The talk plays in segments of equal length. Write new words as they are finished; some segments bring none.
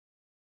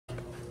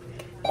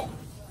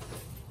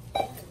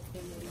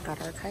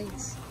got our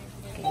kites.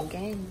 Gang,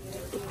 gang.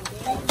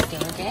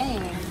 Gang,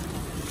 gang.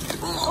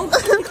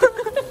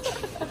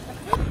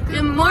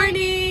 Good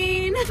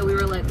morning! So we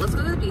were like, let's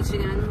go to the beach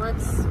again.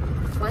 Let's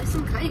fly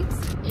some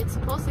kites. It's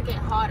supposed to get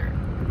hotter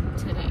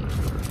today.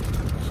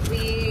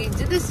 We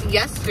did this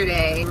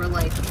yesterday. We were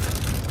like,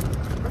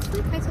 let's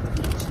fly kites at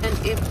the beach.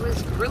 And it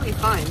was really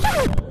fun.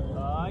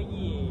 Oh,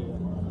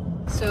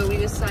 yeah. So we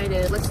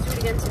decided, let's do it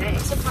again today.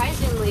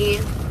 Surprisingly,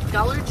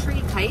 Dollar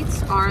Tree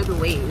kites are the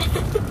wave.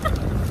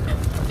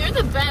 They're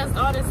the best,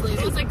 honestly.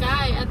 There was a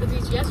guy at the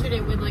beach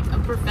yesterday with like a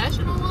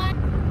professional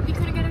one. He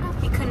couldn't get it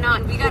up. He could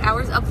not. We got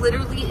ours up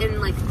literally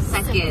in like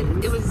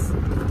seconds. It was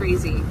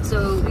crazy.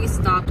 So we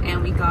stopped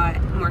and we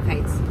got more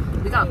kites.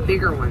 We got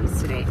bigger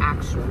ones today,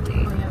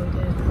 actually. Oh yeah, we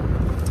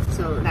did.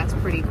 So that's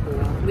pretty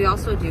cool. We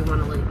also do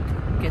want to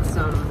like get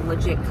some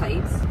legit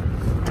kites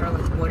that are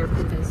like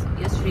waterproof. Because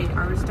yesterday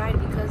ours died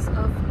because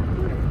of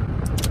water.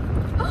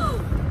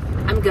 Oh,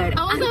 I'm good.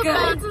 I was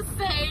about to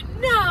say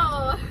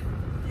no.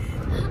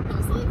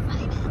 I'm so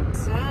excited.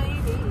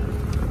 Exciting.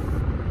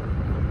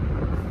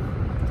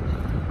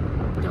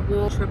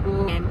 Double,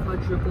 triple, and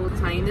quadruple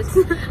times.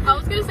 I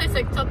was gonna say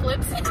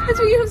sextuplets. That's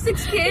why you have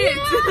 6 kids.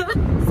 Yeah.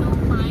 So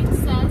mine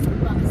says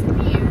loves in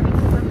the air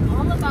because I'm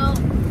all about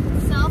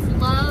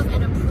self-love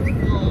and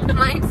approval.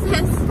 Mine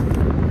says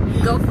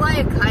go fly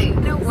a kite.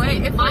 You know what?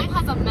 If mine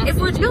has a message.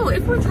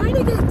 If we're trying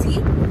to get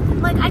deep,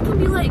 like I can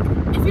be like,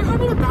 if you're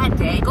having a bad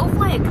day, go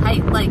fly a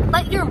kite. Like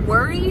let your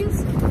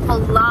worries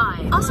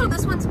fly. Also,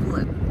 this one's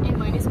blue. And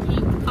mine is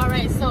pink. All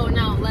right, so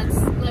now let's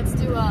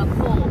do a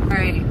poll. All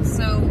right,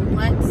 so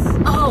let's.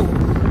 Oh,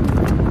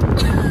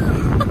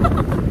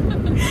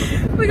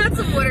 we got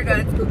some water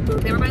guns.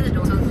 They were by the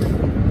door, so I was like,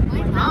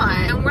 why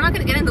not? And we're not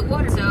gonna get in the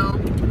water, so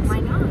why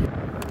not?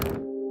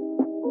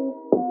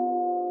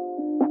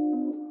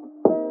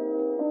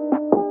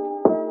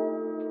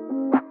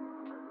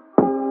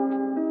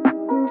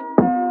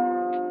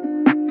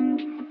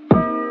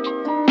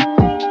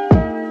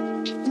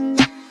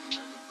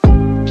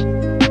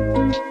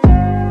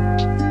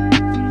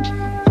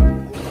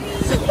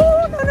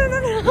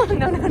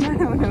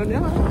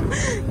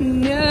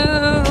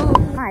 No.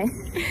 Hi.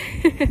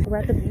 We're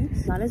at the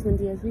beach. Not as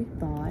windy as we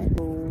thought.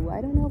 Oh,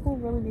 I don't know if we'll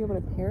really be able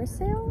to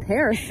parasail.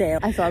 Parasail.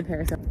 I saw a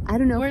parasail. I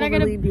don't know if we'll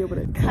really be able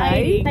to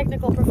kite.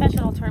 Technical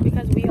professional term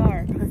because we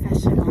are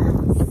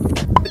Professionals.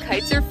 The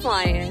kites are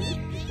flying.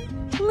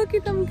 Look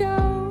at them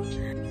go.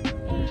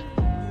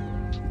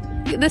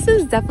 This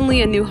is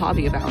definitely a new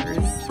hobby of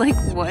ours. Like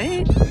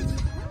what?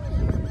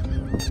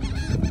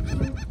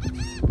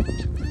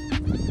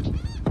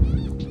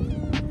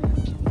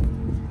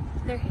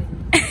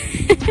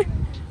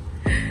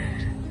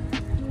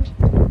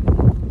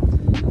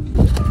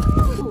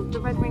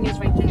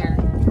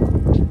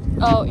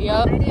 Oh,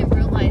 yep. I didn't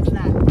realize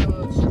that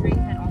the string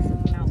had also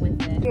come out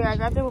with it. Here, I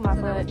grabbed it with my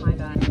foot. Oh my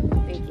god.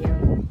 Thank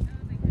you.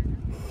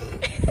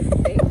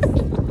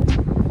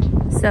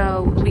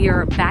 So we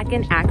are back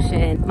in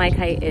action. My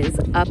kite is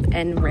up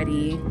and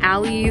ready.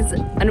 Allie's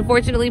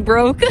unfortunately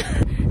broke.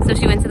 So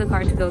she went to the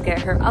car to go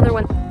get her other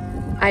one.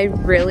 I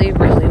really,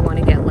 really want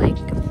to get like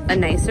a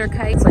nicer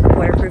kite. It's like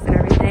waterproof and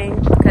everything.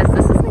 Because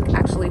this is like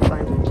actually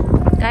fun.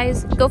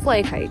 Guys, go fly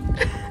a kite.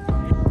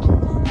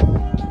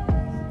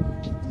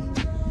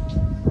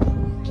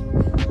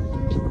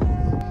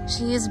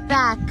 She is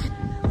back.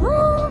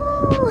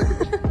 Woo!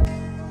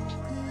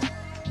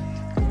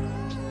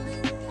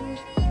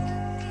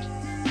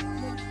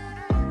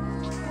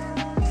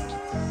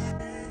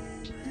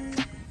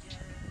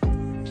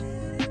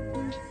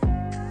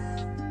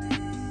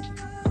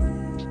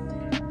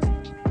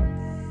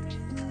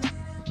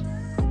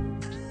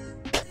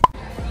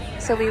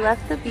 So we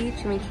left the beach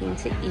and we came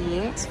to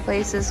eat. This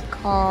place is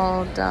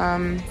called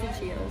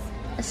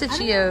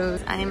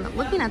Sitchios. I'm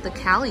looking at the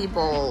Cali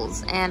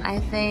bowls and I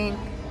think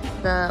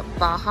the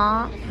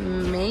Baja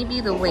may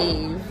be the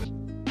wave.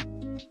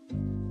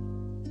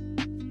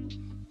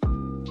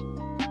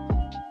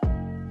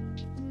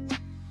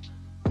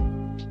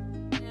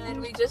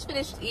 And we just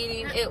finished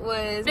eating. It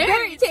was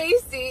very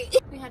tasty.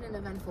 We had an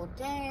eventful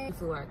day. We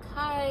flew our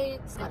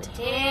kites, got a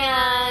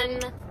tan.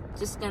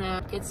 Just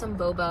gonna get some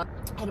boba,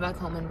 head back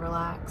home and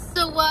relax.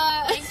 So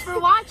thanks for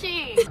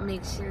watching.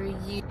 Make sure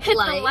you hit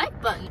the like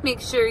button.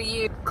 Make sure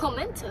you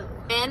comment.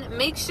 And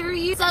make sure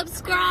you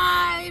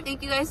subscribe.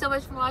 Thank you guys so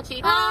much for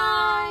watching.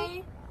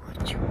 Bye.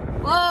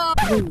 Whoa.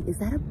 Wait, is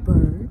that a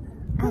bird?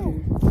 Oh.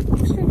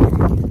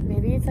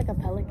 Maybe it's like a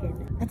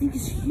pelican. I think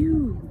it's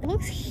huge. It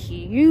looks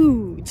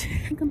huge.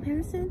 In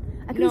comparison?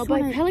 No,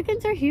 but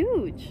pelicans are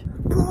huge.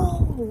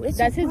 Bro, it's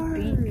That's his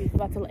beak.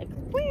 About to like.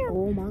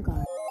 Oh my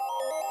god.